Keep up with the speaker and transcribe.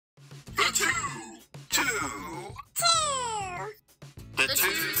The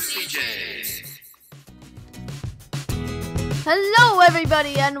two CJs. Hello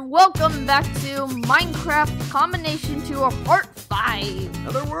everybody and welcome back to Minecraft Combination Tour Part 5.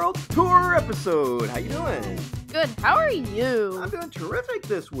 Another World Tour episode. How you doing? Good, how are you? I'm doing terrific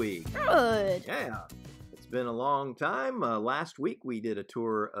this week. Good. Yeah. It's been a long time. Last week we did a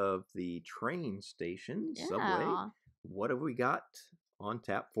tour of the train station, subway. What have we got on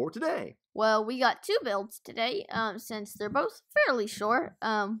tap for today? Well, we got two builds today, since they're both fairly short.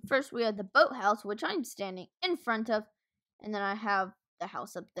 First we had the boathouse, which I'm standing in front of, and then I have the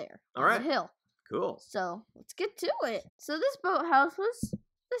house up there on the hill. Cool. So, let's get to it. So this boathouse was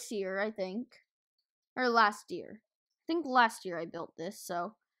this year, I think. Or last year. I think last year I built this,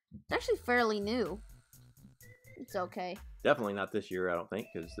 so it's actually fairly new. It's okay. Definitely not this year, I don't think,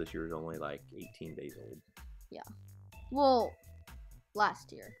 because this year is only like 18 days old. Yeah. Well,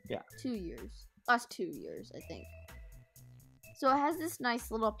 last year. Yeah. 2 years. Last 2 years, I think. So it has this nice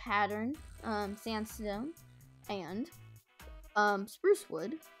little pattern, sandstone and spruce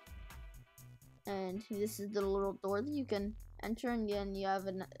wood. And this is the little door that you can enter, and then you have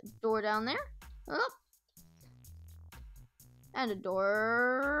a door down there. Oh. And a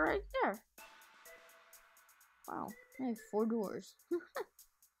door right there. Wow, I have 4 doors.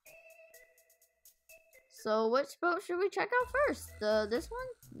 So which boat should we check out first? This one,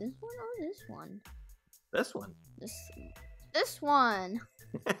 or this one? This one. This one.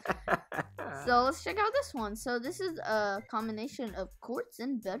 So let's check out this one. So this is a combination of quartz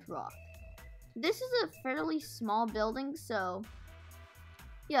and bedrock. This is a fairly small building, so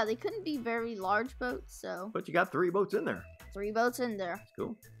yeah, they couldn't be very large boats, so. But you got 3 boats in there. 3 boats in there. That's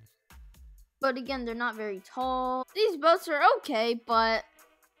cool. But again, they're not very tall. These boats are okay, but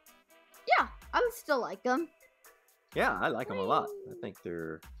yeah, I would still like them. Yeah, I like them a lot. I think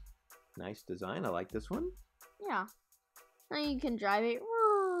they're nice design. I like this one. Yeah. And you can drive it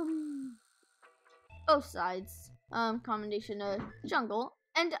both sides. Combination of jungle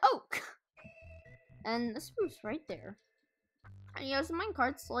and oak. And the spruce right there. And you have some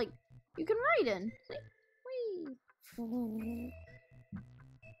minecarts like you can ride in. See? Whee!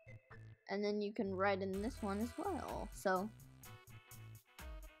 And then you can ride in this one as well. So,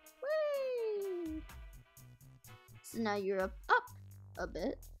 whee! So now you're up a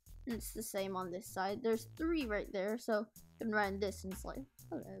bit. And it's the same on this side. There's 3 right there, so you can ride in this and it's like,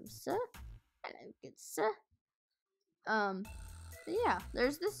 hello, sir. Hello, good sir. But yeah,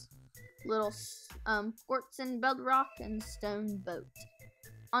 there's this little quartz and bedrock and stone boat.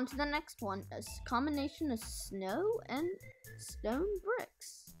 On to the next one, a combination of snow and stone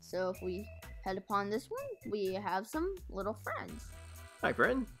bricks. So if we head upon this one, we have some little friends. Hi,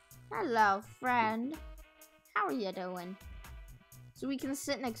 friend. Hello, friend. How are you doing? So we can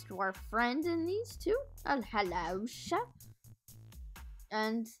sit next to our friend in these two. Oh, hello, chef.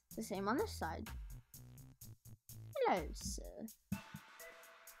 And the same on this side. Hello, sir.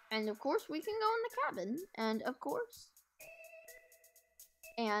 And of course, we can go in the cabin. And of course.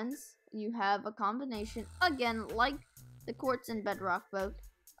 And you have a combination, again, like the quartz and bedrock boat,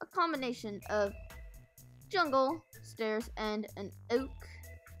 a combination of jungle, stairs, and an oak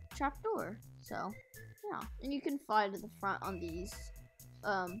trapdoor. So, yeah. And you can fly to the front on these.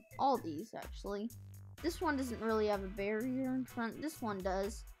 All these, actually. This one doesn't really have a barrier in front. This one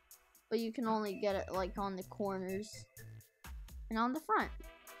does. But you can only get it, like, on the corners. And on the front.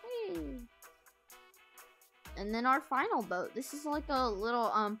 Hey. And then our final boat. This is like a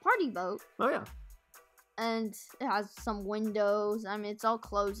little party boat. Oh yeah. And it has some windows. I mean, it's all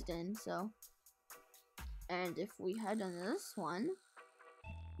closed in, so. And if we head into this one,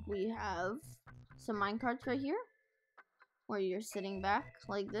 we have some minecarts right here, where you're sitting back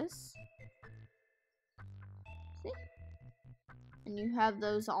like this. See? And you have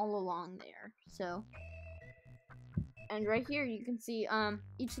those all along there. So. And right here, you can see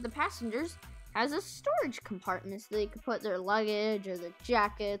each of the passengers has a storage compartment, so they could put their luggage or their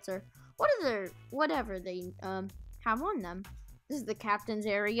jackets or whatever they have on them. This is the captain's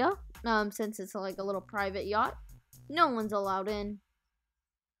area, since it's like a little private yacht. No one's allowed in,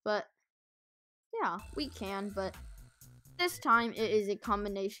 but yeah, we can. But this time it is a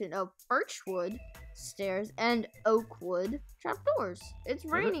combination of birch wood stairs and oak wood trapdoors. It's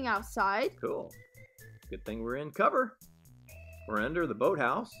raining outside. Cool. Good thing we're in cover. We're under the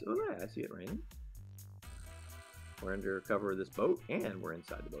boathouse. Oh, yeah, I see it raining. We're under cover of this boat, and we're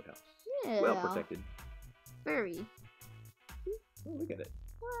inside the boathouse. Yeah. Well protected. Very. Oh, look at it.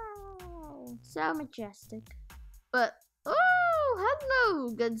 Wow. So majestic. But, oh,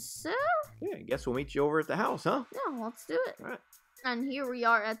 hello, good sir. Yeah, I guess we'll meet you over at the house, huh? Yeah, let's do it. All right. And here we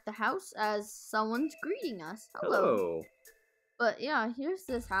are at the house as someone's greeting us. Hello. Hello. But yeah, here's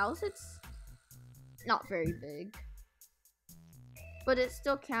this house. It's not very big. But it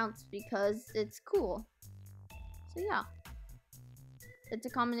still counts because it's cool. So yeah. It's a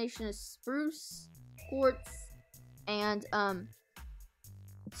combination of spruce, quartz, and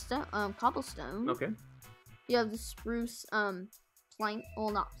cobblestone. Okay. You have the spruce plank, well,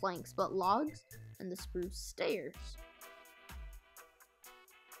 not planks, but logs, and the spruce stairs.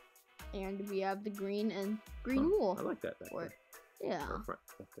 And we have the green wool. I like that back for it. there. Yeah. Or front,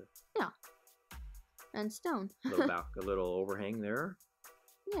 back there. And stone. A little overhang there.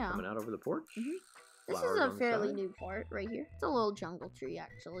 Yeah. Coming out over the porch. This Flowers is a on the fairly side. new part right here. It's a little jungle tree,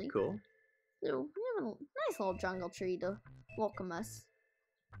 actually. Cool. So we have a nice little jungle tree to welcome us.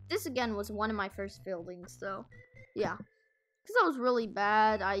 This again was one of my first buildings, so yeah. Because that was really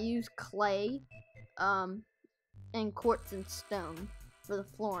bad. I used clay, and quartz and stone for the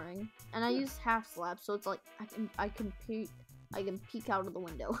flooring, and I used half slab, so it's like I can peek out of the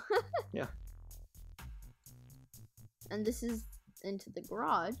window. Yeah. And this is into the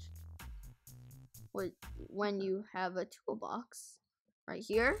garage. When you have a toolbox right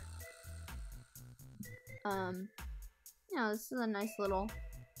here. Yeah, this is a nice little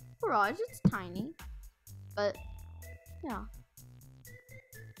garage. It's tiny, but yeah.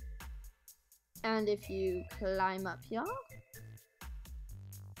 And if you climb up here,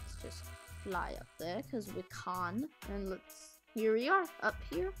 let's just fly up there because we can. And here we are up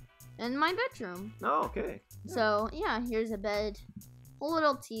here in my bedroom. Oh, okay. Yeah. So yeah, here's a bed, a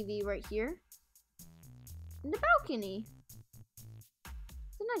little TV right here. And the balcony.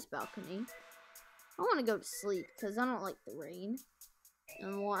 It's a nice balcony. I want to go to sleep because I don't like the rain.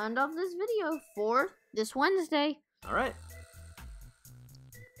 And we'll end off this video for this Wednesday. All right.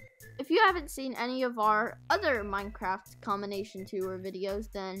 If you haven't seen any of our other Minecraft combination tour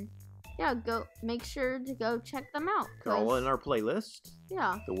videos, then yeah, make sure to go check them out. They're all in our playlist.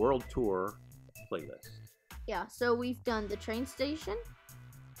 Yeah. The World Tour playlist. Yeah, so we've done the train station.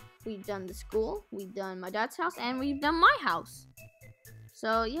 We've done the school, we've done my dad's house, and we've done my house.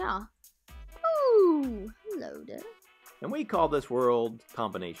 So, yeah. Ooh, hello there. And we call this world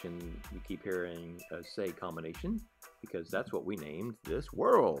combination. You keep hearing us say combination because that's what we named this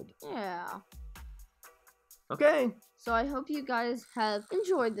world. Yeah. Okay. So I hope you guys have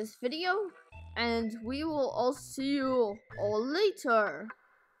enjoyed this video, and we will all see you all later.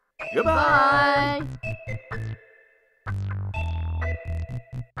 Goodbye. Bye.